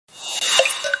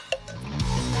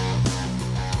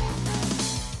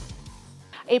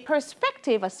A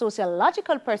perspective, a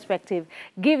sociological perspective,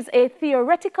 gives a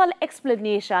theoretical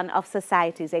explanation of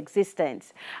society's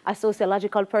existence. A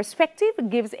sociological perspective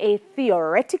gives a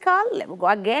theoretical, let me go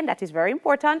again, that is very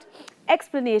important,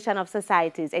 explanation of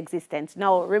society's existence.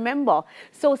 Now, remember,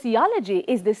 sociology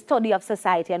is the study of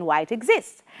society and why it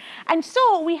exists. And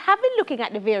so we have been looking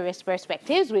at the various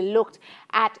perspectives. We looked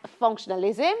at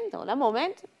functionalism. Hold on a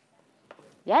moment.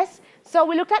 Yes, so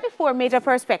we looked at the four major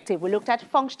perspectives. We looked at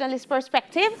functionalist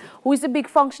perspective. Who is the big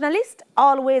functionalist?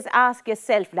 Always ask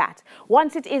yourself that.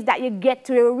 Once it is that you get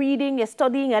to a reading, you're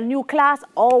studying a new class,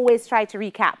 always try to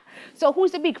recap. So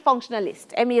who's the big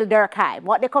functionalist? Emile Durkheim.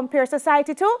 What they compare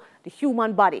society to? The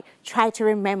human body. Try to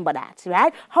remember that,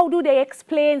 right? How do they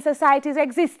explain society's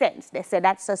existence? They say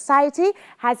that society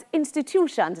has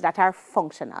institutions that are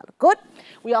functional. Good.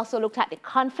 We also looked at the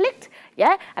conflict,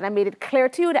 yeah? And I made it clear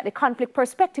to you that the conflict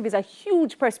perspective is a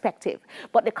huge perspective.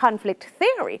 But the conflict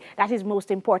theory that is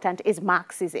most important is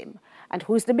Marxism. And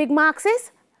who's the big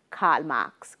Marxist? Karl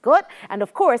Marx. Good. And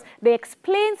of course, they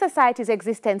explain society's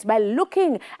existence by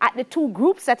looking at the two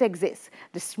groups that exist.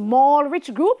 The small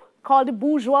rich group, called the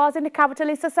bourgeois in the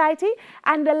capitalist society,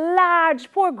 and the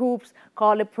large poor groups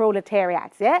called the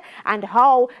proletariats, yeah? And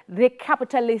how the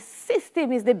capitalist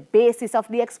system is the basis of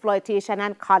the exploitation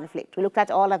and conflict. We looked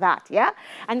at all of that, yeah?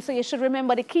 And so you should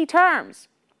remember the key terms.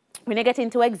 When you get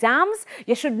into exams,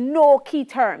 you should know key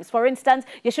terms. For instance,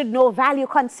 you should know value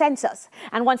consensus.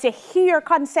 And once you hear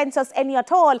consensus any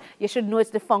at all, you should know it's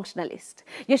the functionalist.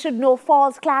 You should know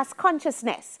false class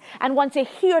consciousness. And once you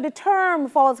hear the term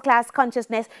false class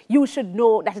consciousness, you should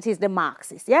know that it is the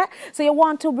Marxist, yeah? So you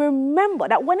want to remember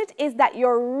that when it is that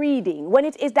you're reading, when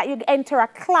it is that you enter a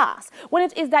class, when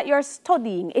it is that you're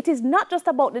studying, it is not just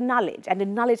about the knowledge, and the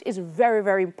knowledge is very,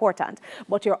 very important,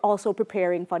 but you're also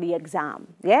preparing for the exam,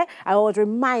 yeah? I always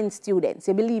remind students,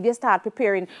 you believe you start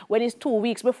preparing when it's 2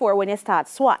 weeks before when you start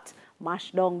SWAT.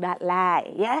 Mash down that lie,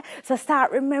 yeah? So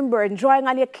start remembering, drawing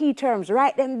on your key terms,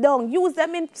 write them down, use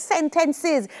them in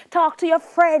sentences, talk to your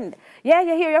friend. Yeah,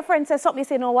 you hear your friend say something, you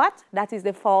say, you know what? That is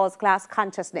the false class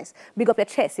consciousness. Big up your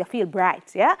chest, you feel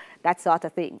bright, yeah? That sort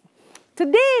of thing.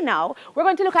 Today now, we're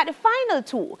going to look at the final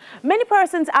two. Many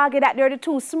persons argue that they're the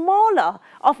two smaller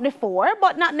of the four,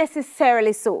 but not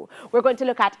necessarily so. We're going to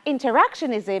look at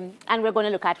interactionism and we're going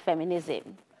to look at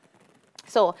feminism.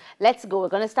 So let's go. We're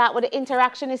going to start with the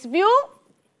interactionist view.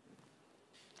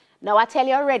 Now, I tell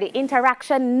you already,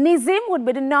 interactionism would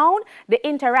be the noun. The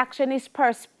interactionist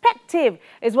perspective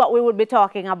is what we would be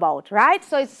talking about, right?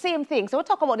 So it's the same thing. So we'll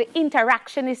talk about the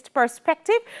interactionist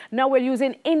perspective. Now we're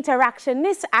using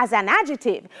interactionist as an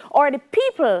adjective, or the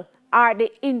people are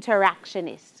the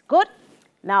interactionists. Good?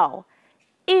 Now,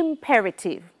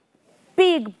 imperative.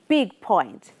 Big, big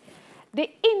point. The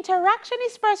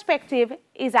interactionist perspective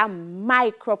is a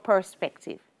micro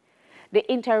perspective. The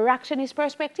interactionist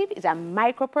perspective is a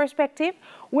micro perspective,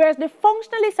 whereas the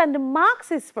functionalist and the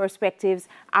Marxist perspectives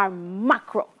are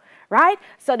macro, right?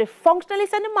 So the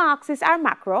functionalists and the Marxists are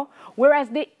macro, whereas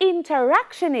the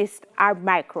interactionists are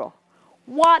micro.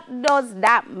 What does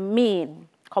that mean?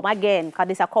 Come again, because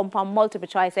this is a compound multiple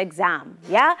choice exam,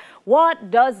 yeah? What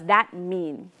does that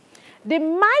mean? The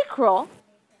micro,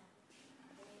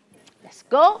 let's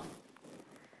go.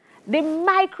 The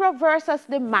micro versus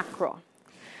the macro.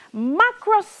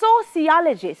 Macro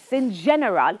sociologists in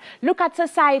general look at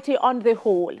society on the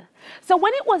whole. So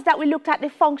when it was that we looked at the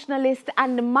functionalists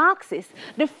and the Marxists,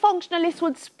 the functionalists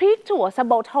would speak to us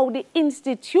about how the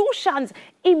institutions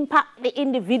impact the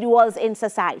individuals in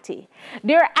society.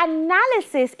 Their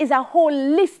analysis is a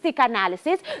holistic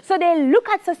analysis, so they look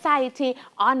at society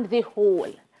on the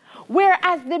whole.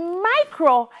 Whereas the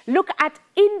micro look at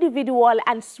individual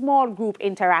and small group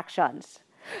interactions.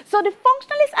 So the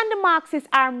functionalists and the Marxists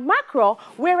are macro,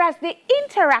 whereas the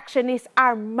interactionists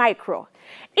are micro.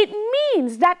 It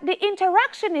means that the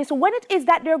interactionists, when it is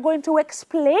that they're going to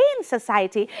explain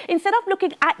society, instead of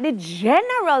looking at the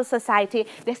general society,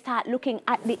 they start looking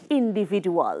at the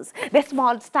individuals. They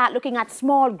start looking at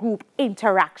small group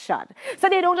interaction. So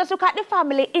they don't just look at the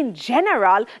family in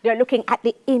general, they're looking at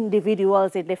the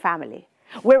individuals in the family.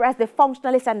 Whereas the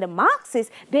functionalists and the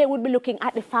Marxists, they would be looking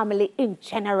at the family in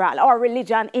general, or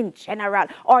religion in general,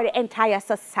 or the entire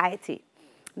society.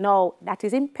 No, that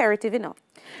is imperative enough.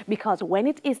 Because when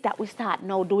it is that we start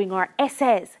now doing our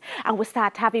essays, and we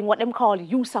start having what them call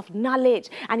use of knowledge,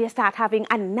 and you start having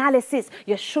analysis,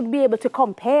 you should be able to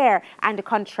compare and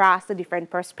contrast the different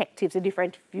perspectives, the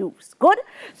different views. Good?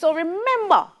 So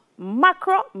remember,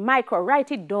 macro, micro,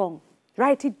 write it down.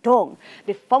 Write it down.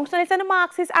 The functionalists and the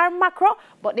Marxists are macro,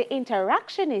 but the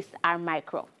interactionists are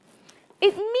micro.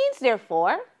 It means,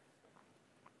 therefore,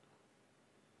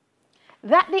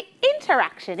 that the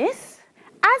interactionists,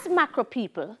 as macro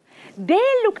people, they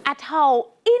look at how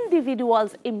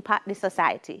individuals impact the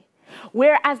society,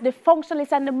 whereas the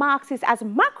functionalists and the Marxists, as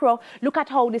macro, look at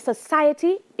how the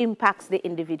society impacts the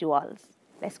individuals.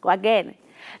 Let's go again.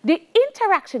 The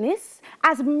interactionists,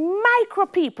 as micro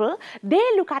people, they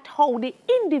look at how the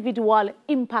individual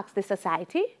impacts the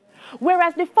society,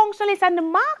 whereas the functionalists and the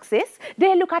Marxists,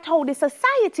 they look at how the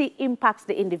society impacts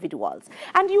the individuals.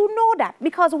 And you know that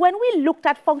because when we looked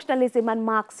at functionalism and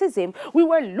Marxism, we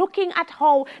were looking at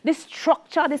how the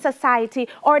structure of the society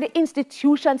or the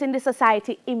institutions in the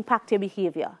society impact your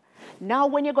behavior. Now,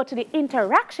 when you go to the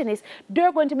interactionists,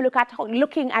 they're going to be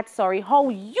looking at how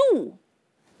you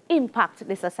impact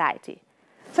the society.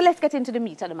 So let's get into the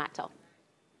meat of the matter.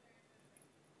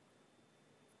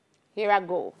 Here I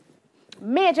go.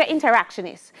 Major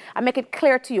interactionists. I make it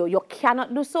clear to you, you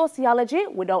cannot do sociology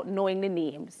without knowing the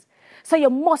names. So you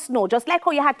must know, just like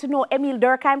how you had to know Emile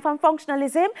Durkheim from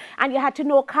functionalism and you had to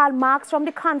know Karl Marx from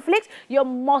the conflict, you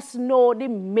must know the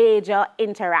major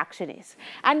interactionists.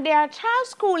 And they are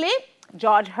Charles Cooley,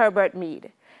 George Herbert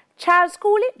Mead. Charles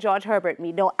Cooley, George Herbert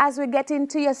Mead. Now, as we get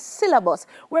into your syllabus,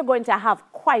 we're going to have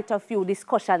quite a few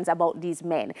discussions about these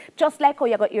men. Just like how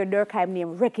you got your Durkheim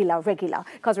name regular.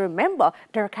 Because remember,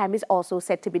 Durkheim is also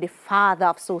said to be the father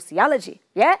of sociology.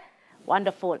 Yeah?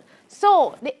 Wonderful.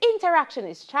 So, the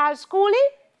interactionists, Charles Cooley,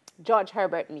 George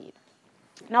Herbert Mead.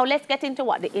 Now, let's get into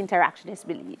what the interactionists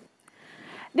believe.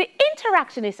 The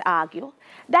interactionists argue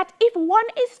that if one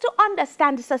is to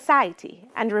understand society,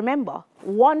 and remember,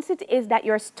 once it is that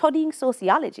you're studying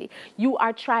sociology, you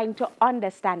are trying to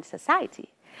understand society.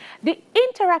 The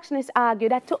interactionists argue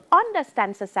that to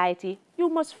understand society, you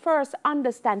must first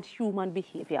understand human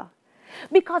behavior.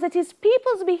 Because it is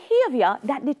people's behavior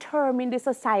that determine the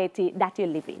society that you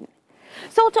live in.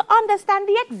 So to understand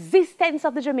the existence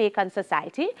of the Jamaican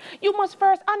society, you must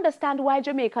first understand why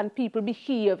Jamaican people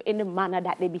behave in the manner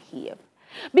that they behave.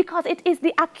 Because it is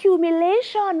the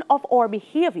accumulation of our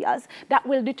behaviors that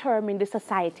will determine the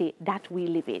society that we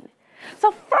live in.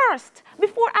 So first,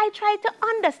 before I try to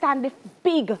understand the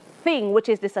big thing, which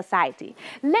is the society,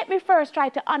 let me first try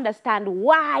to understand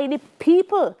why the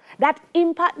people that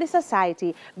impact the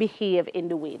society behave in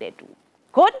the way they do.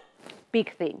 Good?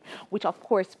 Big thing, which of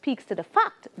course speaks to the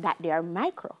fact that they are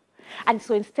micro. And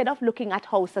so instead of looking at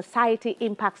how society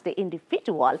impacts the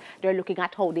individual, they're looking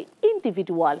at how the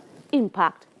individual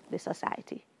impact the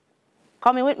society.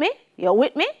 Coming with me? You're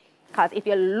with me? Because if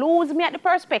you lose me at the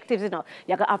perspectives, you're going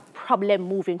to have a problem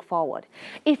moving forward.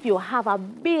 If you have a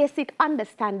basic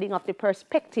understanding of the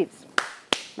perspectives,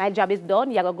 my job is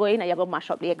done, you're going to go in and you're going to mash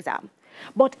up the exam.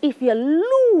 But if you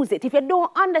lose it, if you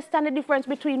don't understand the difference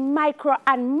between micro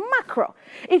and macro,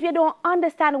 if you don't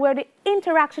understand where the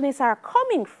interactionists are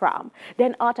coming from,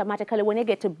 then automatically when you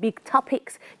get to big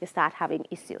topics, you start having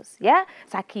issues. Yeah?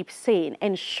 So I keep saying,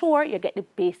 ensure you get the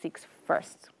basics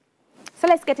first. So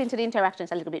let's get into the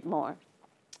interactions a little bit more.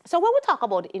 So when we talk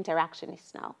about the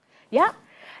interactionists now, yeah,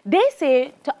 they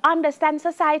say to understand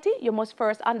society, you must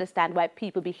first understand why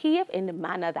people behave in the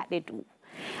manner that they do.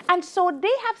 And so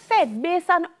they have said, based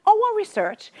on our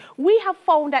research, we have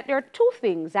found that there are two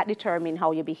things that determine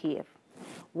how you behave.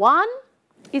 One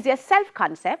is your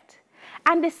self-concept,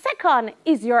 and the second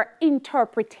is your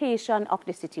interpretation of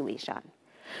the situation.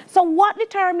 So what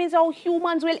determines how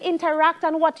humans will interact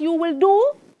and what you will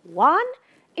do? One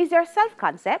is your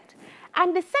self-concept,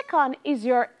 and the second is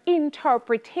your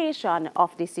interpretation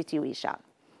of the situation.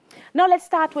 Now let's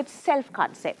start with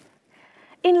self-concept.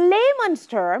 In layman's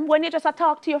term, when you just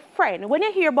talk to your friend, when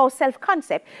you hear about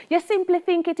self-concept, you simply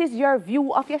think it is your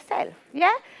view of yourself,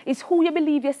 yeah? It's who you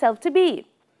believe yourself to be.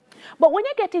 But when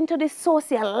you get into the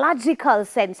sociological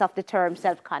sense of the term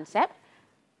self-concept,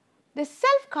 the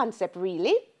self-concept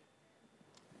really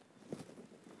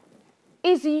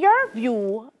is your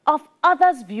view of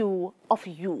others' view of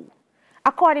you.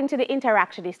 According to the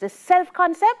interactionist, the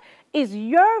self-concept is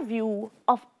your view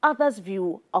of others'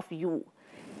 view of you.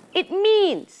 It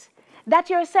means that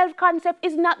your self-concept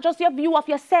is not just your view of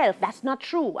yourself. That's not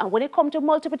true. And when it comes to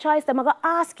multiple choice, I'm going to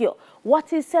ask you,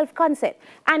 what is self-concept?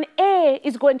 And A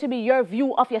is going to be your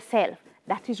view of yourself.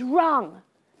 That is wrong.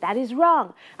 That is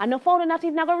wrong. And the phone not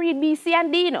even going to read B, C,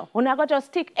 and D. No. You're not going to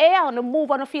just tick A and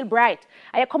move and feel bright.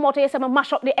 And you come out here and say,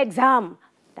 mash up the exam.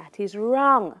 That is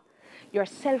wrong. Your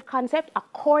self-concept,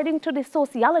 according to the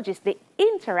sociologist, the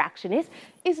interactionist,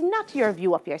 is not your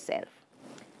view of yourself.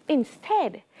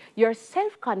 Instead, your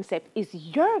self-concept is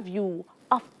your view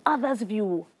of others'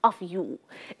 view of you.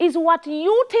 Is what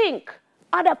you think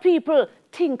other people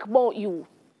think about you.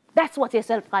 That's what your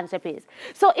self-concept is.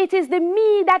 So it is the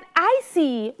me that I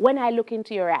see when I look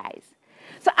into your eyes.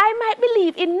 So I might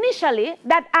believe initially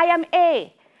that I am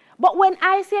A. But when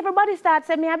I see everybody start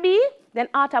saying me a B, then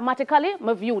automatically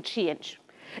my view change.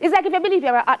 It's like if you believe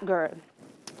you're a hot girl.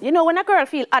 You know, when a girl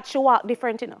feel hot, she walk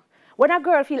different, you know. When a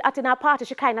girl feel hot in a party,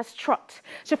 she kind of strut.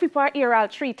 She flip her ear all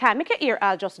 3 times. Make your ear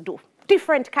all just do.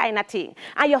 Different kind of thing.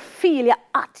 And you feel you're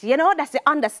hot, you know? That's the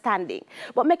understanding.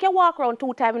 But make you walk around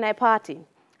 2 times in a party.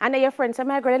 And then your friends say,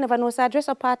 my girl, you never know, so I dress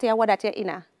up party or what that you're in.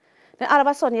 Then all of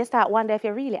a sudden, you start wondering if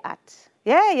you're really hot.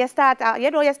 Yeah, you start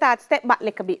step back a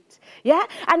little bit. Yeah?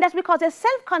 And that's because your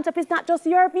self-concept is not just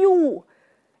your view.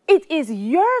 It is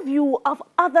your view of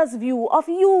others' view of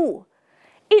you.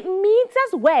 It means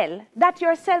as well that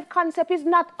your self-concept is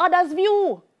not others'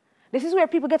 view. This is where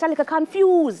people get a little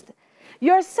confused.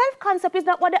 Your self-concept is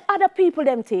not what the other people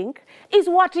them think, it's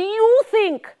what you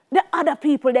think the other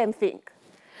people them think.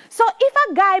 So if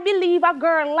a guy believes a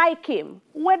girl like him,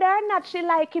 whether or not she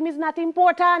like him is not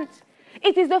important.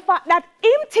 It is the fact that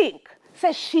him think,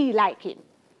 says she like him.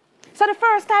 So the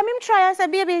first time him try, I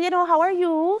said, baby, you know, how are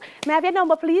you? May I have your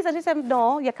number, please? And she said,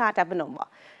 no, you can't have the number.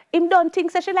 Him don't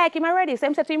think that she like him already. So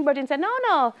him said to him, Virgin said,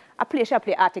 no, I play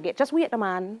hard to get. Just wait the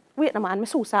man, me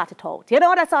so sort it out. You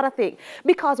know, that sort of thing.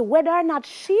 Because whether or not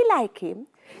she like him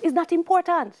is not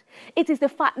important. It is the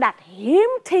fact that him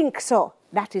thinks so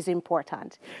that is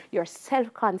important. Your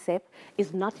self-concept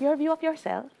is not your view of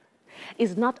yourself,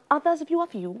 is not others' view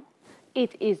of you.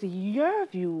 It is your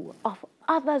view of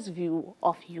others' view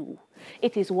of you.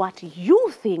 It is what you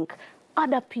think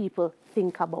other people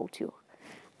think about you.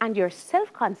 And your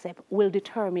self-concept will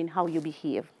determine how you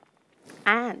behave.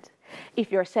 And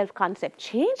if your self-concept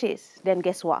changes, then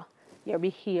guess what? Your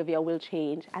behavior will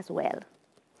change as well.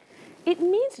 It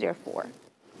means, therefore,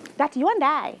 that you and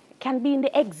I can be in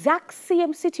the exact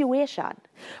same situation,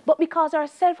 but because our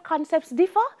self-concepts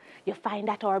differ, you find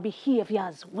that our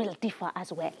behaviors will differ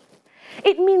as well.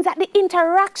 It means that the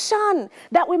interaction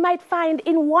that we might find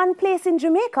in one place in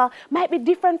Jamaica might be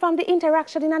different from the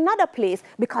interaction in another place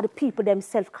because the people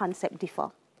themselves concept differ.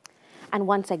 And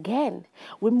once again,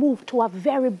 we move to a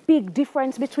very big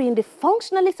difference between the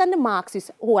functionalists and the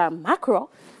Marxists who are macro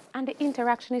and the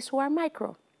interactionists who are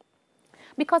micro.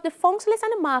 Because the functionalists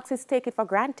and the Marxists take it for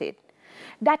granted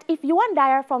that if you and I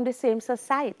are from the same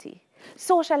society,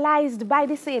 socialized by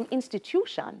the same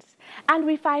institutions, and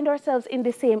we find ourselves in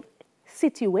the same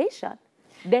situation,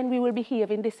 then we will behave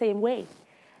in the same way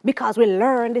because we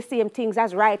learn the same things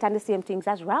as right and the same things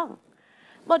as wrong.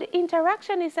 But the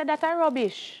interactionists said that are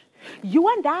rubbish. You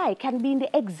and I can be in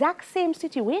the exact same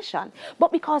situation,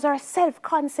 but because our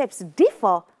self-concepts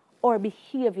differ, our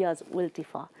behaviors will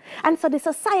differ. And so the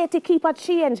society keep a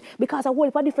change because a whole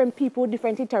lot of different people,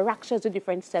 different interactions, with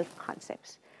different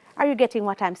self-concepts. Are you getting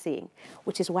what I'm saying?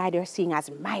 Which is why they're seeing as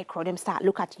micro. Them start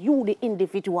look at you, the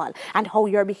individual, and how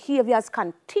your behaviors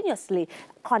continuously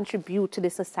contribute to the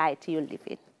society you live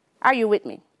in. Are you with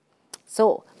me?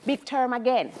 So, big term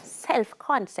again,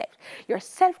 self-concept. Your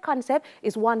self-concept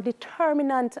is one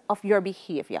determinant of your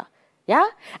behavior. Yeah?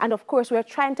 And of course, we're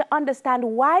trying to understand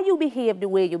why you behave the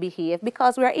way you behave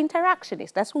because we're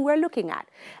interactionists. That's who we're looking at.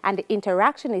 And the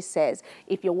interactionist says,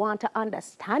 if you want to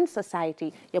understand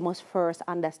society, you must first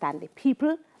understand the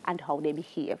people and how they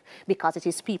behave because it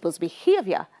is people's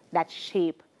behavior that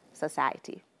shape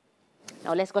society.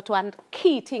 Now let's go to a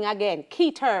key thing again,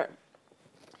 key term.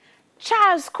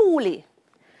 Charles Cooley.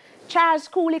 Charles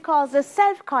Cooley calls the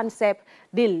self-concept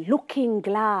the looking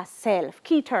glass self.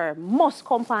 Key term, must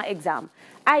come for exam.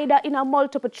 Either in a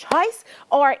multiple choice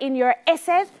or in your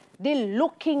essays, the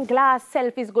looking glass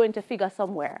self is going to figure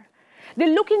somewhere. The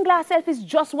looking glass self is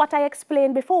just what I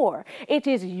explained before. It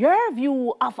is your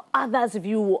view of others'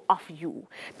 view of you.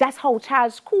 That's how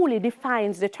Charles Cooley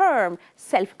defines the term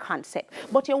self-concept.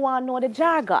 But you want to know the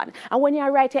jargon. And when you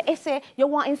write your essay, you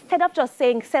want, instead of just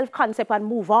saying self-concept and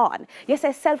move on, you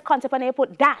say self-concept and you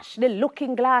put dash, the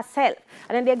looking glass self.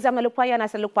 And then the examiner look on you and I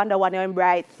say, look on the one you're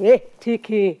bright. Hey,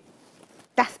 Tiki.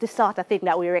 That's the sort of thing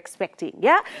that we're expecting,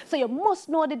 yeah? So you must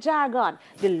know the jargon,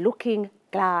 the looking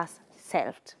glass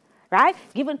self. Right?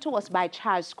 Given to us by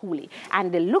Charles Cooley.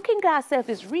 And the looking glass self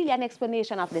is really an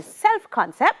explanation of the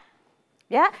self-concept,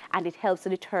 yeah? And it helps to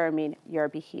determine your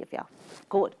behavior.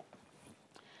 Good.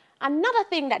 Another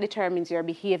thing that determines your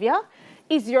behavior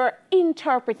is your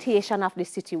interpretation of the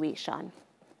situation.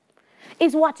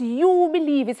 Is what you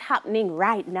believe is happening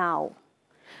right now.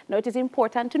 Now, it is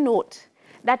important to note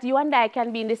that you and I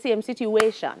can be in the same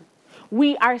situation,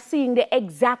 We are seeing the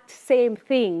exact same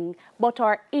thing, but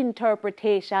our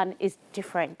interpretation is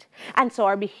different. And so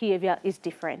our behavior is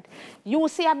different. You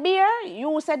see a bear,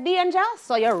 you see danger,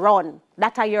 so you run.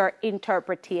 That's your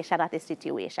interpretation of the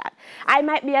situation. I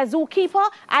might be a zookeeper,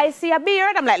 I see a bear,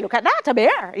 and I'm like, look at that, a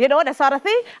bear, you know, that sort of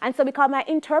thing. And so because my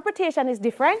interpretation is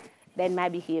different, then my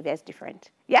behavior is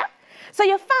different. Yeah? So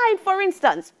you find, for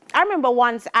instance, I remember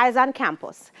once I was on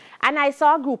campus, and I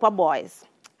saw a group of boys.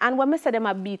 And when I said them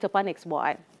a beat up an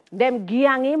ex-boy, them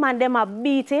gang him and them a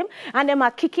beat him and them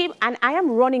a kick him, and I am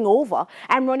running over.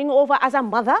 I'm running over as a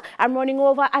mother, I'm running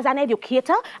over as an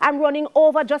educator, I'm running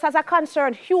over just as a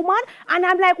concerned human, and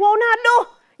I'm like, whoa, not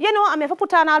do. You know, I'm if I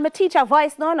put on all my teacher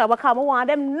voice now, because I want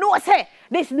them no say,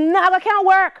 this never can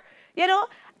work. You know?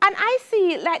 And I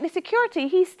see, like, the security,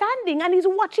 he's standing and he's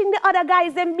watching the other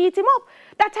guys, them beat him up.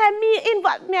 That time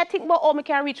I think about, oh, I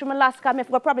can reach from Alaska, I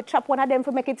will probably trap one of them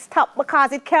to make it stop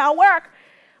because it can't work.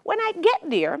 When I get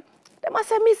there, they must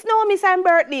say, Miss, no, Miss, I'm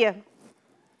birthday. Me,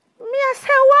 I say,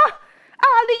 what?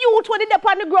 All the youth, when they up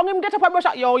on the ground, him get up and brush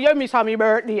out, yo, you miss me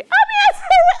birthday. And me, I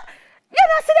say, what? You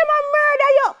know, see them and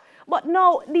murder you. But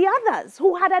no, the others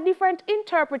who had a different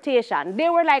interpretation, they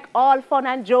were like all fun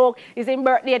and joke. It's his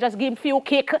birthday, just give him a few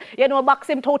kick, you know, box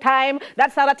him 2 times,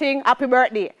 that sort of thing, happy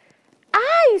birthday.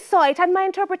 I saw it and my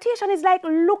interpretation is like,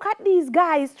 look at these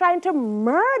guys trying to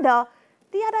murder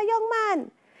the other young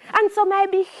man. And so my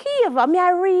behavior, my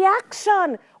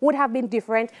reaction would have been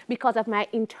different because of my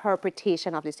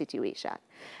interpretation of the situation.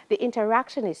 The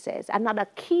interactionist says another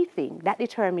key thing that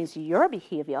determines your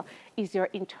behavior is your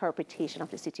interpretation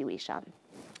of the situation.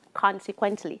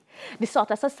 Consequently, the sort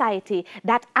of society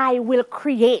that I will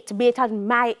create based on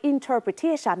my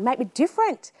interpretation might be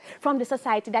different from the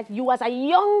society that you as a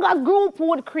younger group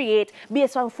would create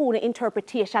based on full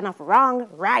interpretation of wrong,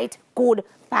 right, good,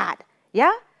 bad.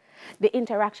 Yeah? The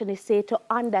interactionists say to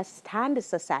understand the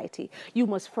society, you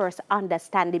must first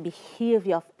understand the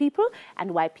behavior of people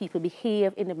and why people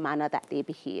behave in the manner that they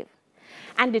behave.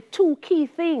 And the 2 key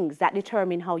things that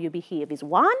determine how you behave is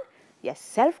 1, your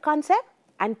self-concept,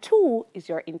 and 2 is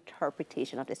your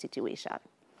interpretation of the situation.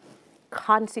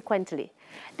 Consequently,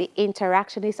 the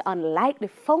interactionist, unlike the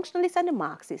functionalist and the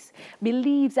Marxist,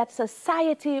 believes that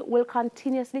society will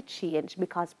continuously change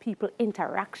because people's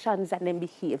interactions and then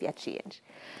behavior change.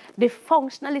 The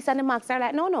functionalists and the Marxists are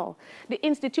like, no, no. The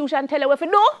institution tell you what to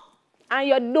do, and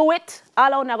you do it.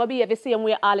 All are not going to behave the same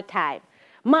way all the time.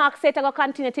 Marx said to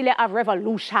continue till you have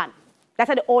revolution.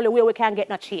 That's the only way we can get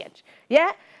no change.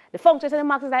 Yeah? The functionalists and the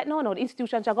Marxists are like, no, no. The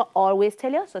institutions are going to always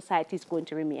tell you society is going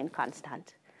to remain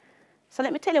constant. So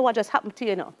let me tell you what just happened to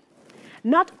you now.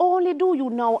 Not only do you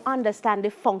now understand the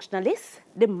functionalists,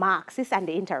 the Marxists, and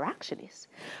the interactionists,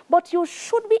 but you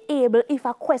should be able, if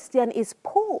a question is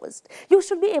posed, you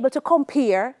should be able to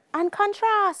compare and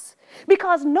contrast.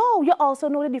 Because now you also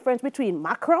know the difference between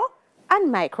macro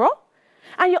and micro,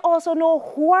 and you also know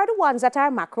who are the ones that are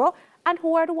macro and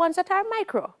who are the ones that are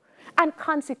micro, and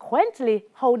consequently,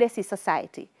 how they see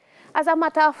society. As a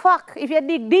matter of fact, if you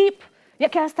dig deep, you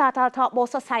can start to talk about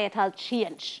societal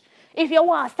change. If you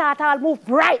want to start to move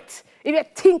bright, if you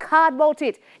think hard about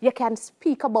it, you can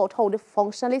speak about how the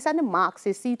functionalists and the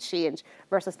Marxists see change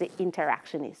versus the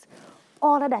interactionists.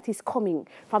 All of that is coming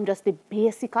from just the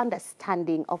basic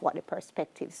understanding of what the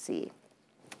perspectives say.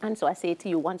 And so I say to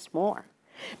you once more,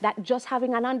 that just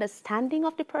having an understanding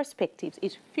of the perspectives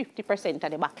is 50%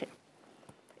 of the battle.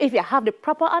 If you have the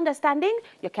proper understanding,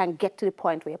 you can get to the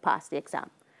point where you pass the exam.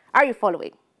 Are you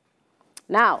following?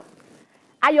 Now,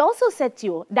 I also said to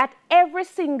you that every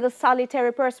single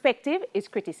solitary perspective is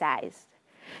criticized.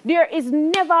 There is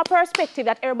never a perspective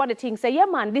that everybody thinks, say, yeah,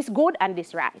 man, this good and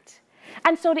this right.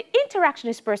 And so the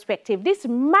interactionist perspective, this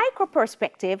micro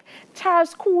perspective,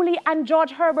 Charles Cooley and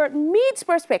George Herbert Mead's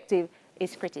perspective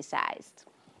is criticized.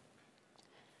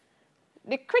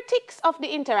 The critics of the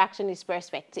interactionist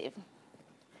perspective,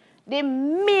 the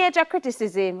major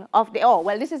criticism of the, oh,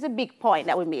 well, this is a big point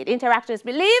that we made. Interactionists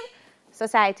believe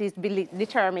society is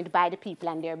determined by the people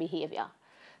and their behavior.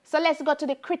 So let's go to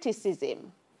the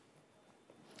criticism.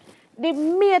 The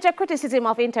major criticism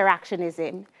of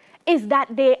interactionism is that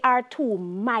they are too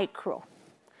micro,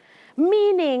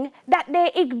 meaning that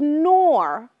they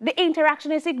ignore, the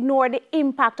interactionists ignore the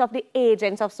impact of the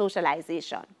agents of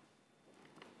socialization.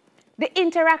 The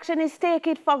interactionists take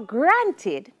it for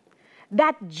granted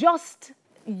that just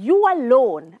you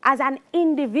alone as an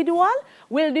individual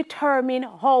will determine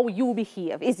how you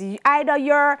behave. It's either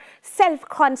your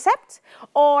self-concept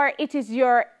or it is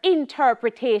your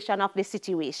interpretation of the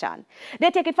situation.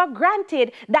 They take it for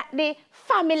granted that the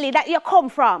family that you come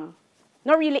from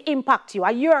not really impact you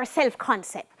or your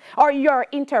self-concept or your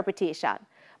interpretation.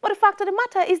 But the fact of the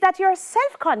matter is that your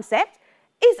self-concept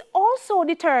is also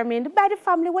determined by the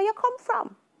family where you come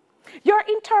from. Your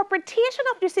interpretation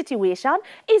of the situation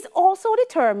is also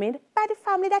determined by the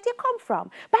family that you come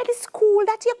from, by the school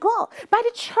that you go, by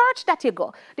the church that you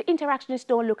go. The interactionists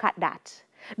don't look at that.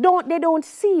 They don't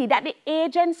see that the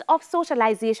agents of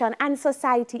socialization and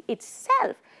society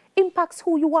itself impacts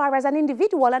who you are as an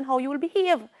individual and how you will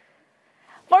behave.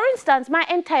 For instance, my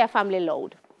entire family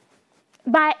loud.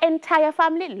 My entire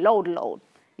family loud.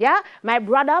 Yeah, my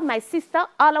brother, my sister,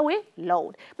 all the way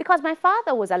loud. Because my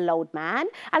father was a loud man,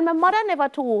 and my mother never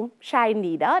too shy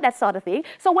neither, that sort of thing.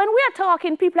 So when we are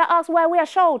talking, people are asked why we are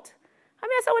shout. I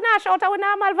mean, so we not shout our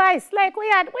normal voice, like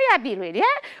we are deal with, yeah?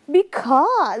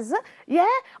 Because, yeah,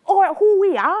 or who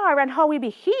we are and how we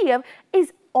behave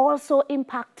is also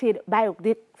impacted by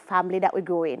the family that we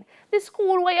grow in. The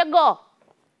school where you go.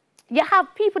 You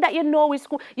have people that you know in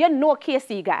school. You know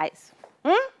KC guys.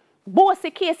 Both the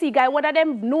KC guy, whether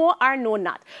them know or know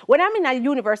not. When I'm in a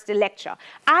university lecture,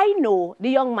 I know the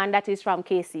young man that is from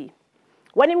KC.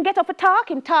 When him get up to talk,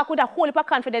 him talk with a whole heap of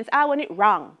confidence. I want it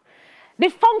wrong. The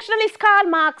functionalist Karl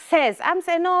Marx says, I'm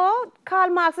saying, no, Karl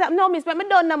Marx, no, miss, but me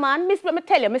done no man, miss, but me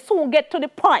tell you, me soon get to the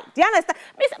point. You understand?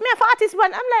 Miss, me a artist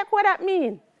man, I'm like, what that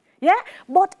mean? Yeah?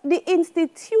 But the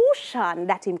institution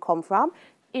that him come from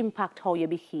impact how you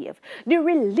behave. The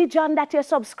religion that you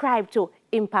subscribe to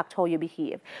impact how you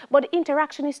behave. But the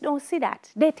interactionists don't see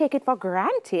that. They take it for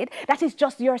granted that it's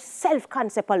just your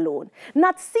self-concept alone.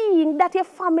 Not seeing that your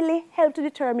family helped to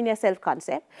determine your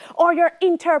self-concept or your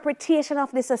interpretation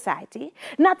of the society.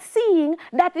 Not seeing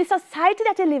that the society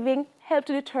that you're living helped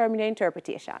to determine your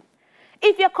interpretation.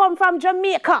 If you come from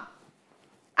Jamaica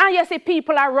and you see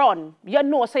people are run, you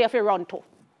know so you have to run too.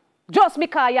 Just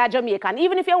because you're Jamaican.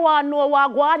 Even if you want to know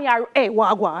Wagwan, you're, hey,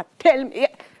 Wagwan, tell me.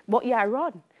 But you're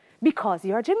run because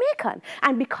you're Jamaican.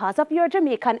 And because of your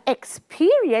Jamaican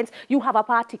experience, you have a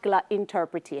particular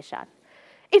interpretation.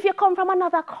 If you come from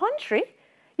another country,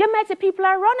 you might see people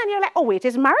are run and you're like, oh, wait,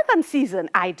 it's marathon season.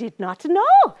 I did not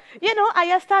know. You know,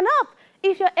 I stand up.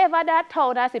 If you ever that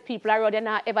told us if people are run, you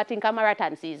not ever think of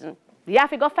marathon season. You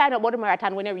have to go find out about the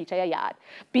marathon when you reach your yard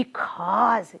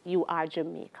because you are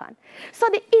Jamaican. So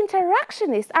the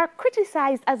interactionists are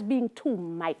criticized as being too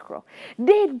micro.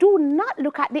 They do not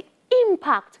look at the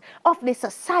impact of the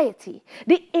society,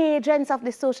 the agents of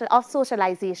the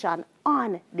socialization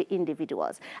on the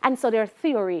individuals. And so their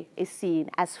theory is seen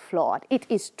as flawed. It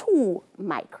is too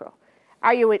micro.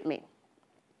 Are you with me?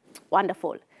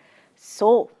 Wonderful.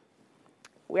 So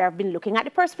we have been looking at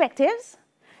the perspectives.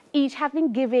 Each have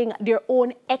been giving their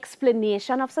own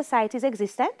explanation of society's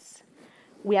existence.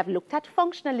 We have looked at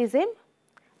functionalism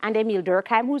and Emile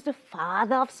Durkheim, who's the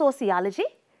father of sociology.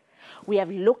 We have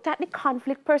looked at the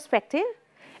conflict perspective.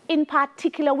 In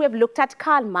particular, we have looked at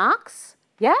Karl Marx,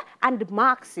 yeah, and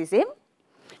Marxism.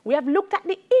 We have looked at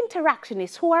the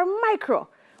interactionists who are micro,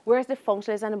 whereas the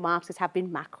functionalists and the Marxists have been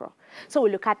macro. So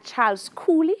we look at Charles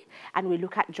Cooley and we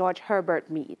look at George Herbert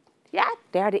Mead. Yeah,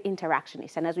 they're the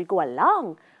interactionists. And as we go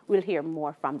along, we'll hear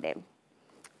more from them.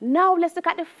 Now let's look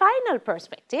at the final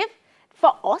perspective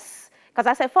for us. Because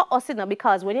I said for us, you know,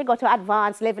 because when you go to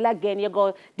advanced level again, you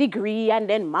go degree and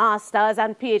then masters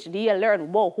and PhD, you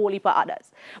learn whoa, whole heap of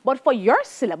others. But for your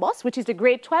syllabus, which is the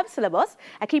grade 12 syllabus,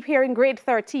 I keep hearing grade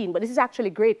 13, but this is actually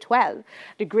grade 12.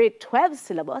 The grade 12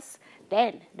 syllabus,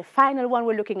 then the final one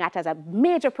we're looking at as a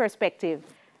major perspective,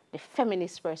 the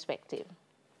feminist perspective.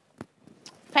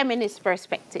 Feminist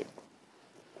perspective.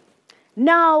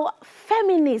 Now,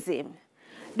 feminism.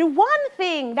 The one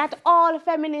thing that all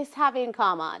feminists have in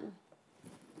common,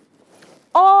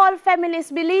 all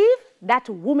feminists believe that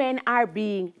women are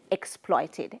being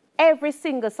exploited. Every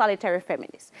single solitary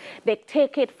feminist. They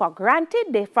take it for granted.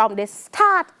 They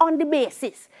start on the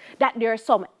basis that there's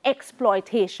some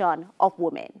exploitation of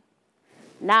women.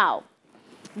 Now,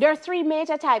 there are three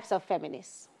major types of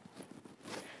feminists.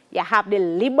 You have the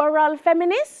liberal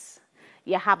feminists,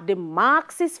 you have the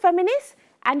Marxist feminists,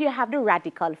 and you have the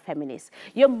radical feminists.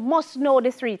 You must know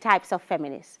the three types of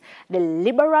feminists. The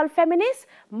liberal feminists,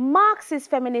 Marxist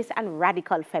feminists, and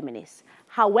radical feminists.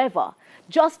 However,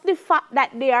 just the fact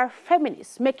that they are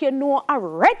feminists make you know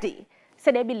already,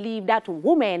 so they believe that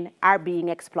women are being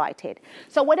exploited.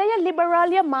 So whether you're liberal,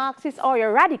 you're Marxist, or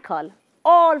you're radical,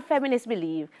 all feminists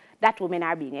believe that women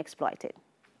are being exploited.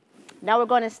 Now we're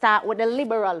going to start with the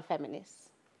liberal feminists.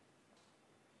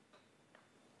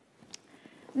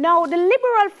 Now, the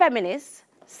liberal feminists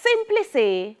simply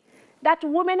say that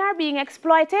women are being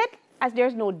exploited as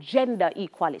there's no gender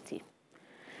equality.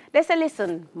 They say,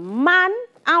 listen, man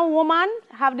and woman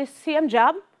have the same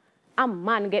job and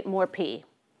man get more pay.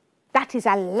 That is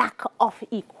a lack of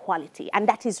equality, and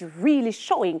that is really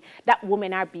showing that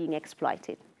women are being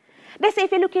exploited. They say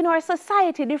if you look in our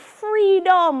society, the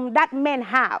freedom that men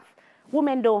have,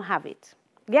 women don't have it.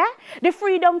 Yeah? The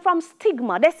freedom from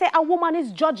stigma. They say a woman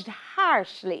is judged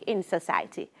harshly in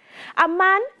society. A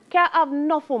man can't have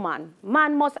enough woman.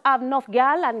 Man must have enough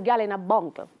girl and girl in a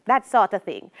bundle. That sort of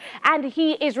thing. And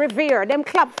he is revered. Them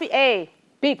clap for, hey,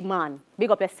 big man,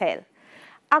 big up yourself.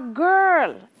 A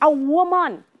girl, a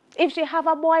woman, if she have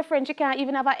a boyfriend, she can't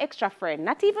even have an extra friend.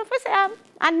 Not even for say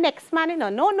a next man, you know.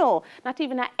 No, not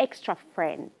even an extra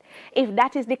friend. If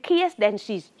that is the case, then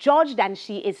she's judged and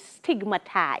she is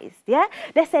stigmatized. Yeah?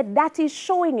 They said that is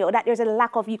showing you that there's a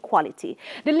lack of equality.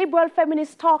 The liberal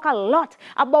feminists talk a lot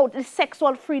about the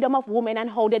sexual freedom of women and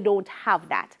how they don't have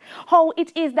that. How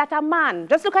it is that a man,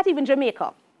 just look at even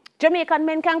Jamaica. Jamaican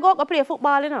men can go play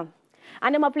football, you know.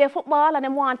 And them play football and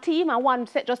them one team and one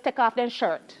set just take off their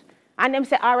shirt. And them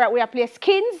say, all right, we are play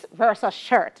skins versus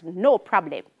shirt. No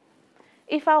problem.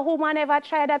 If a woman ever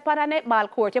tried that on a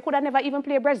netball court, you could have never even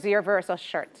play brassiere versus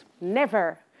shirt.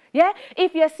 Never. Yeah?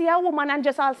 If you see a woman and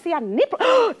just all see a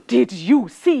nipple, did you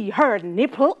see her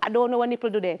nipple? I don't know what nipple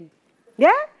do then.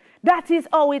 Yeah? That is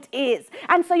how it is.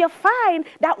 And so you find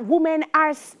that women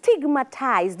are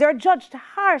stigmatized. They're judged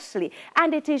harshly.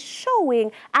 And it is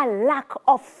showing a lack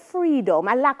of freedom,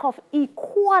 a lack of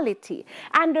equality.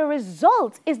 And the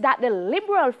result is that the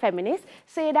liberal feminists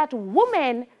say that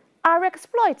women are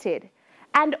exploited.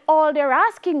 And all they're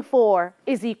asking for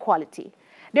is equality.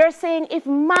 They're saying if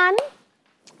man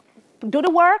do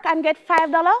the work and get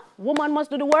 $5, woman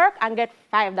must do the work and get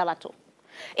 $5 too.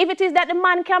 If it is that the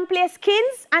man can play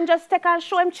skins and just take and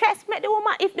show him chest, make the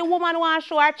woman, if the woman want to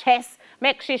show her chest,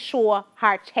 make she show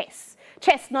her chest.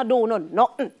 Chest not do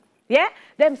nothing. Yeah?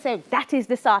 Them say that is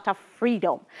the sort of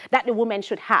freedom that the woman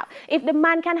should have. If the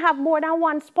man can have more than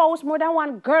one spouse, more than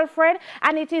one girlfriend,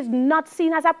 and it is not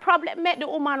seen as a problem, make the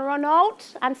woman run out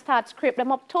and start scrape them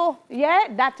up too. Yeah?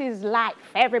 That is life.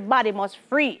 Everybody must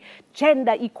free.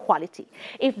 Gender equality.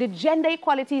 If the gender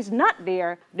equality is not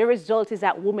there, the result is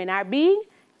that women are being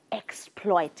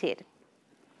exploited.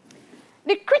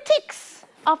 The critics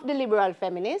of the liberal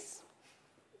feminists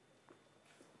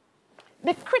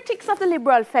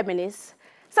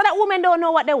say that women don't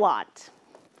know what they want.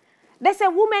 They say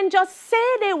women just say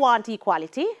they want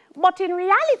equality, but in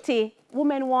reality,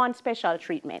 women want special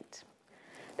treatment.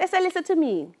 They say, listen to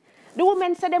me. The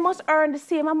women say they must earn the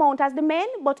same amount as the men,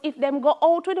 but if them go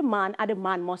out with the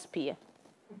man must pay.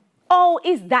 Oh,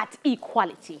 is that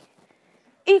equality?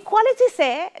 Equality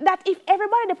say that if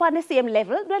everybody upon the same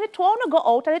level, then the two want to go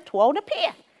out and the two want to pay.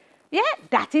 Yeah,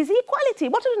 that is equality.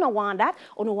 But you don't want that,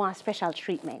 or you want special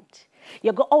treatment.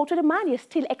 You go out to the man, you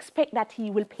still expect that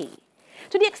he will pay.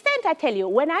 To the extent I tell you,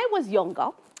 when I was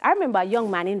younger, I remember a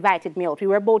young man invited me out. We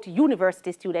were both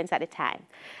university students at the time.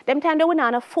 Them time they were not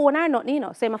on a phone or nothing, you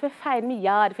know, so he must find me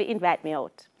yard to invite me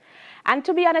out. And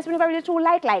to be honest, we never really too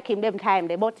like him them time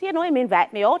there. But you know, he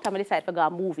invite me out, and I decided to go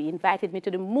a movie. He invited me to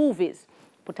the movies.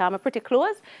 Put on my pretty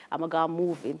clothes, I'm going to go a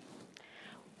movie.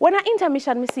 When I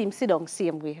intermission, I see him sit down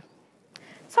same way.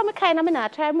 So I kind of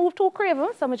not try to move too craven,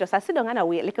 so I just sit down and I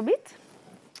wait a little bit.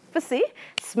 For see,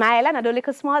 smile and I do a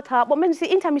little small talk, but I see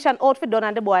intermission outfit done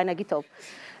and the boy and I get up.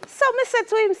 So I said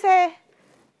to him, say,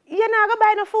 you not going to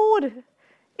buy no food?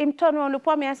 Him turn around look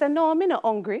at me and say, no, I'm not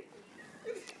hungry.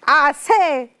 I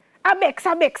say, I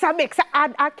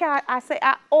say,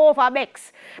 I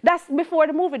over-bex. That's before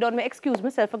the movie done, I excuse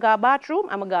myself, I go to the bathroom,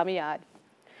 and I go to my yard.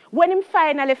 When him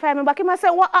finally find me back, he say,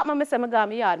 what happened? I say, I go to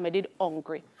my yard, I did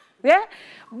hungry. Yeah?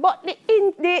 But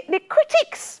the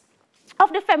critics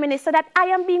of the feminists say that I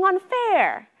am being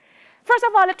unfair. First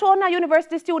of all, the told a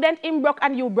university student, him broke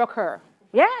and you broke her.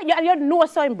 Yeah? You know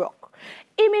so him broke.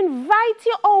 Him invite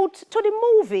you out to the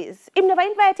movies. Him never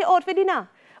invite you out for dinner.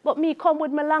 But me come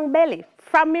with my long belly.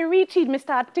 From me reach it, me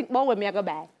start think about when me I go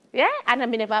buy. Yeah? And I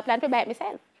never plan to buy it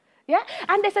myself. Yeah?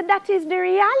 And they said that is the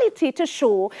reality to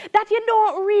show that you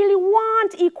don't really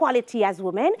want equality as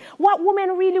women. What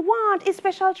women really want is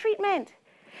special treatment.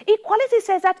 Equality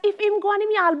says that if him go and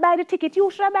I'll buy the ticket, you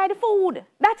should buy the food.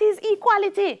 That is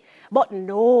equality. But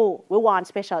no, we want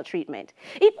special treatment.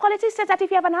 Equality says that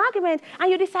if you have an argument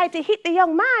and you decide to hit the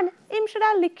young man, him should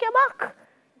have lick your back.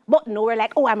 But no, we're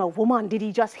like, oh, I'm a woman. Did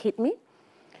he just hit me?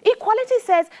 Equality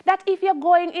says that if you're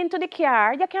going into the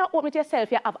car, you can't open it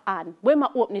yourself, you have hand. Where am I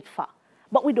open it for?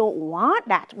 But we don't want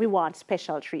that. We want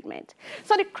special treatment.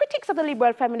 So the critics of the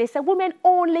liberal feminists say women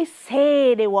only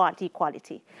say they want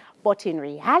equality. But in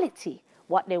reality,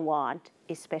 what they want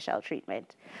is special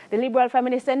treatment. The liberal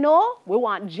feminists say, no, we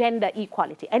want gender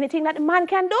equality. Anything that the man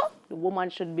can do, the woman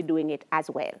should be doing it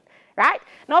as well. Right?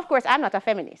 Now, of course, I'm not a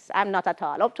feminist. I'm not at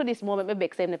all. Up to this moment, my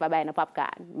Bex say never buying a popcorn.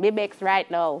 My Bex right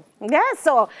now. Yeah,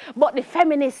 so, but the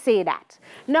feminists say that.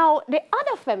 Now, the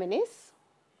other feminists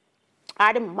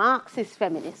are the Marxist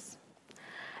feminists.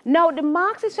 Now, the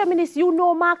Marxist feminists, you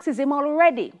know Marxism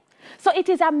already. So it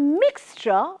is a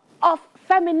mixture of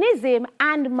feminism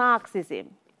and Marxism.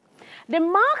 The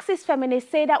Marxist feminists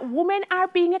say that women are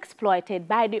being exploited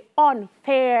by the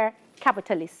unfair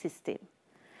capitalist system.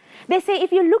 They say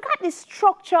if you look at the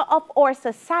structure of our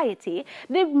society,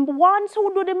 the ones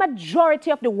who do the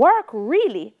majority of the work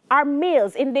really are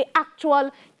males in the actual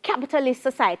capitalist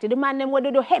society. The man them who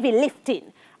do the heavy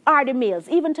lifting are the males,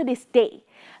 even to this day.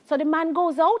 So the man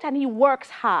goes out and he works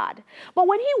hard. But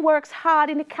when he works hard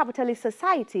in the capitalist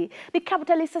society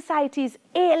is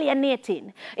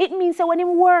alienating. It means that when he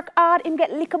work hard, he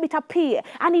get a little bit of pay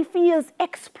and he feels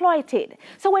exploited.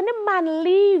 So when the man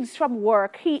leaves from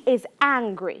work, he is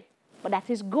angry. But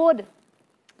that is good.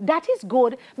 That is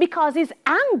good because his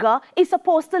anger is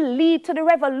supposed to lead to the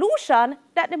revolution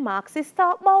that the Marxists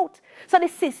talk about. So the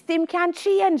system can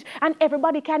change and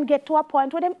everybody can get to a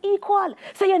point where they're equal.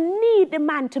 So you need the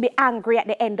man to be angry at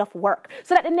the end of work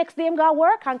so that the next day he go to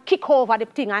work and kick over the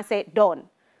thing and say, done.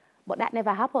 But that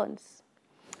never happens.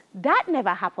 That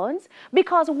never happens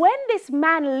because when this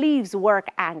man leaves work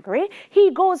angry, he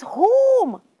goes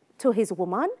home to his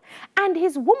woman, and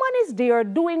his woman is there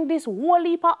doing this whole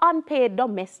heap of unpaid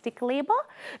domestic labor,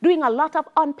 doing a lot of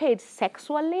unpaid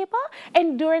sexual labor,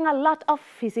 enduring a lot of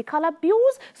physical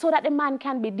abuse so that the man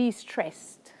can be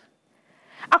de-stressed.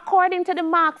 According to the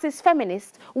Marxist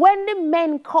feminists, when the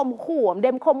men come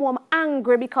home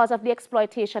angry because of the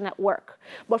exploitation at work.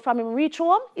 But from him reach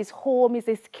home is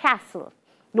his castle.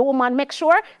 The woman make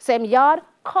sure same yard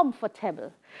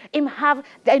comfortable. Him have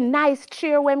a nice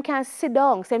chair where him can sit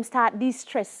down, so him start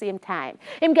de-stress same time.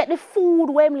 Him get the food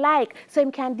where him like, so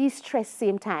him can de-stress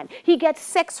same time. He gets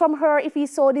sex from her if he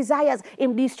so desires,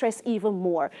 him de-stress even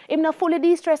more. Him not fully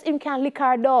de-stress, him can lick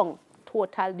her down.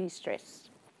 Total de-stress.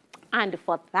 And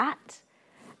for that,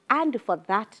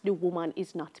 the woman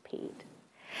is not paid.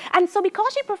 And so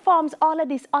because she performs all of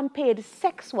this unpaid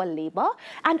sexual labor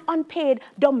and unpaid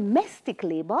domestic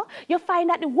labor, you find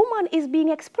that the woman is being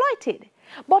exploited.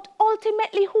 But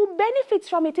ultimately, who benefits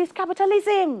from it is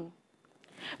capitalism.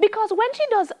 Because when she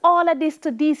does all of this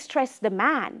to de-stress the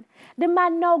man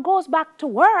now goes back to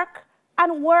work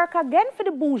and work again for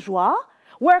the bourgeois,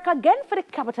 work again for the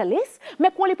capitalists,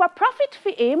 make one heap of profit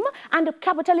for him, and the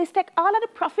capitalists take all of the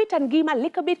profit and give him a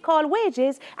little bit called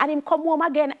wages, and him come home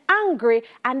again angry,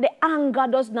 and the anger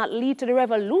does not lead to the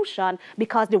revolution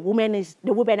because the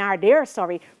women are there,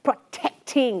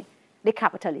 protecting the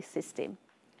capitalist system.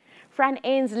 Fran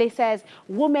Ainsley says,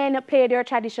 women play their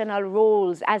traditional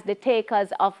roles as the takers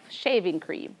of shaving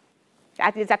cream.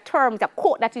 That is a term, it's a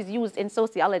quote that is used in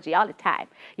sociology all the time.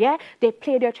 Yeah? They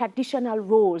play their traditional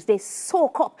roles. They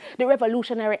soak up the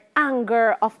revolutionary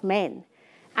anger of men.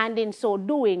 And in so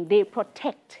doing, they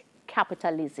protect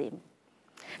capitalism.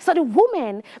 So the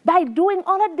woman, by doing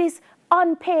all of this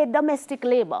unpaid domestic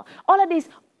labor, all of this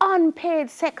unpaid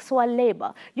sexual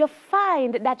labor, you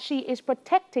find that she is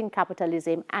protecting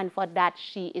capitalism, and for that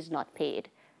she is not paid.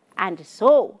 And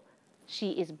so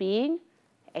she is being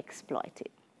exploited.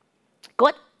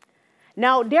 Good.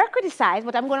 Now, they're criticized,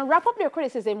 but I'm going to wrap up their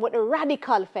criticism with the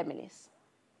radical feminists.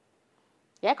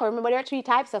 Yeah, because remember there are three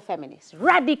types of feminists.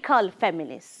 Radical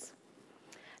feminists.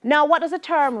 Now, what does the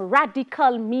term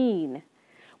radical mean?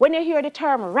 When you hear the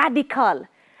term radical,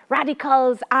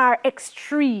 radicals are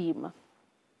extreme.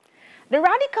 The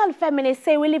radical feminists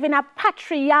say we live in a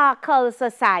patriarchal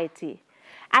society.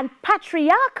 And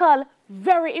patriarchal,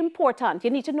 very important. You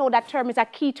need to know that term is a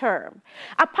key term.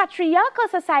 A patriarchal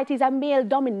society is a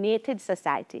male-dominated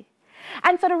society.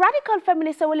 And so the radical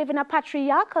feminists say we live in a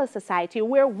patriarchal society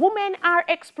where women are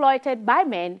exploited by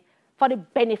men for the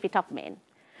benefit of men.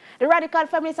 The radical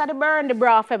feminists are the burn the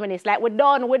bra feminists, like we're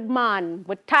done with man,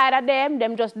 we're tired of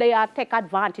them just they are take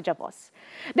advantage of us.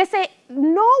 They say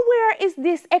nowhere is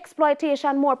this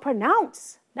exploitation more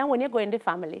pronounced than when you go in the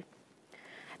family.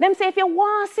 Them say if you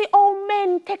want to see how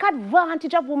men take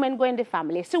advantage of women go in the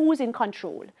family, see who's in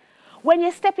control. When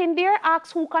you step in there,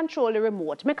 ask who control the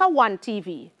remote. Make a T1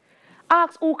 Ltv.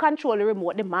 Ask who control the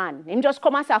remote, the man. Him just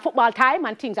come and say football time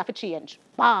and things have to change.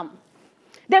 Bam.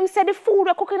 Them say the food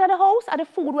we're cooking at the house are the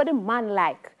food where the man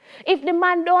like. If the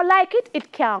man don't like it,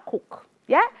 it can't cook.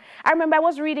 Yeah? I remember I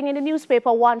was reading in the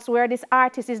newspaper once where this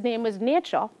artist, his name was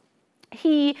Nature.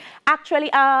 He actually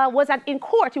was in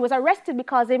court. He was arrested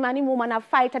because him and his woman have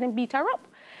fight and he beat her up.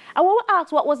 And when we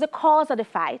asked what was the cause of the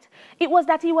fight, it was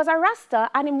that he was a Rasta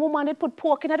and his woman had put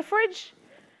pork in the fridge.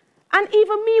 And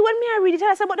even me, when I read it,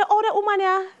 I say, but the other woman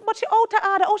here, but she out of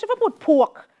order, how she put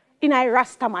pork in a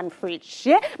Rastaman fridge,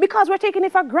 yeah? Because we're taking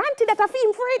it for granted that a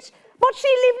film fridge. But she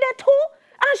lived there too,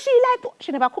 and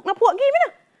she never cooked no pork, give me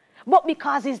no. But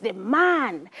because it's the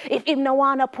man, if him no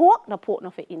want no pork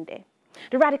no fit in there.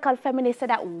 The radical feminists say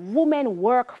that women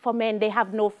work for men, they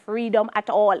have no freedom at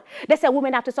all. They say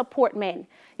women have to support men.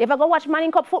 You ever go watch Man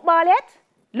in Cup football yet?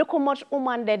 Look how much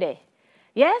woman there.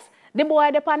 Yes? The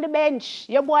boy there on the bench,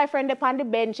 your boyfriend there on the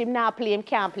bench, him now play, him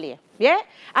can't play. Yeah?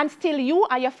 And still you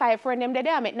and your 5 friends them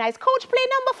there make nice. Coach, play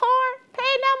number 4. Play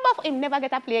number 4. Him never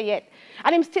get a play yet.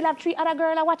 And him still have 3 other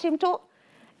girls that watch him too.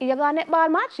 If you go on netball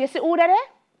match, you see who there?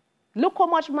 Look how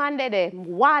much man there.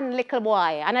 One little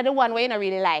boy. Another one where you don't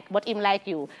really like, but him like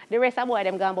you. The rest of the boy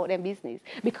them going about them business.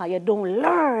 Because you don't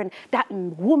learn that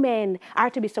women are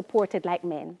to be supported like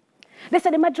men. They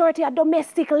say the majority of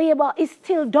domestic labor is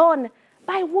still done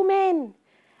by women.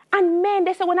 And men,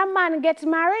 they say when a man gets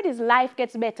married, his life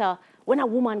gets better. When a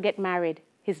woman gets married,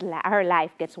 her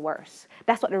life gets worse.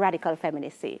 That's what the radical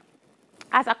feminists say.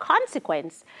 As a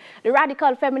consequence, the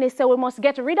radical feminists say we must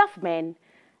get rid of men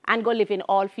and go live in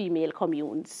all-female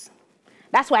communes.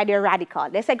 That's why they're radical.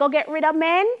 They say go get rid of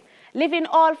men, live in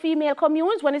all-female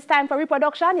communes. When it's time for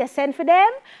reproduction, you send for them.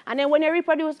 And then when they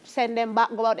reproduce, send them back,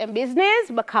 go out in business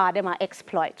because they are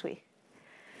exploit we.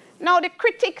 Now, the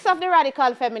critics of the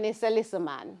radical feminists say, listen,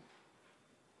 man.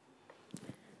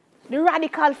 The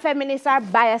radical feminists are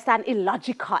biased and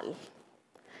illogical.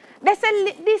 They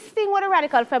say this thing with the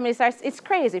radical feminists are, it's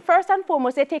crazy. First and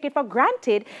foremost, they take it for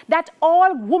granted that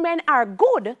all women are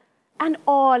good and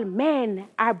all men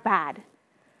are bad.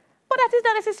 But that is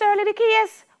not necessarily the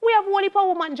case. We have one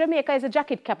woman, Jamaica is the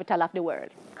jacket capital of the world.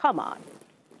 Come on.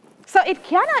 So it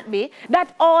cannot be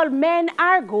that all men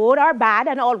are good or bad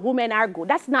and all women are good.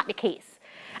 That's not the case.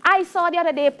 I saw the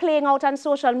other day playing out on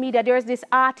social media, there's this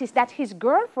artist that his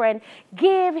girlfriend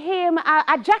gave him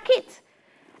a jacket.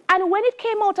 And when it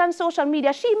came out on social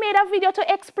media, she made a video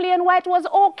to explain why it was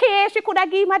okay. She could have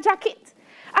given him a jacket.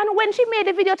 And when she made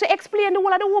the video to explain, the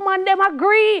whole of the woman, them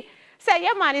agree. Say,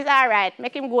 your man is all right,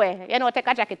 make him go. You know, take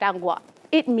a jacket and go.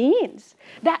 It means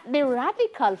that the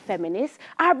radical feminists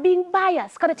are being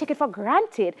biased because they take it for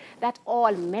granted that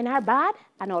all men are bad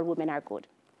and all women are good.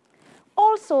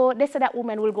 Also, they say that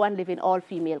women will go and live in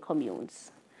all-female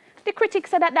communes. The critics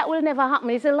say that that will never happen.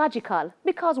 It's illogical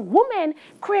because women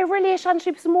crave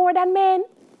relationships more than men.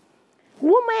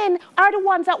 Women are the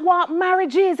ones that want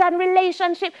marriages and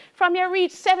relationships. From you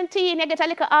reach 17, you get a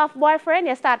little half boyfriend,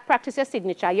 you start practice your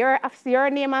signature, your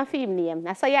name and film name.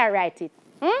 That's how you write it.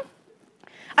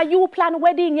 And you plan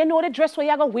wedding, you know the dress where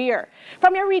you're going to wear.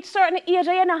 From you reach certain age, you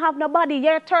don't have nobody.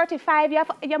 You're 35, you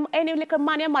have any little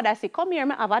man, your mother say, come here,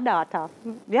 I have a daughter.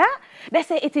 Yeah? They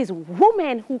say it is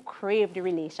women who crave the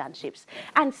relationships.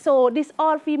 And so this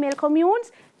all-female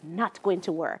communes, not going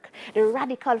to work. The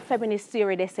radical feminist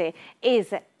theory, they say,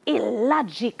 is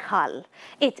illogical.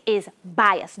 It is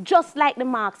biased, just like the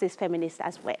Marxist feminists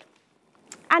as well.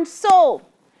 And so,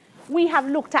 we have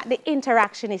looked at the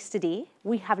interactionists today.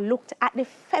 We have looked at the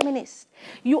feminists.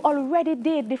 You already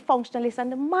did the functionalists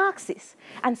and the Marxists.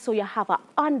 And so you have an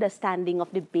understanding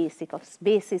of the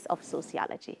basis of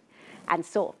sociology. And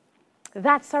so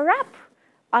that's a wrap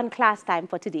on class time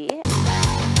for today.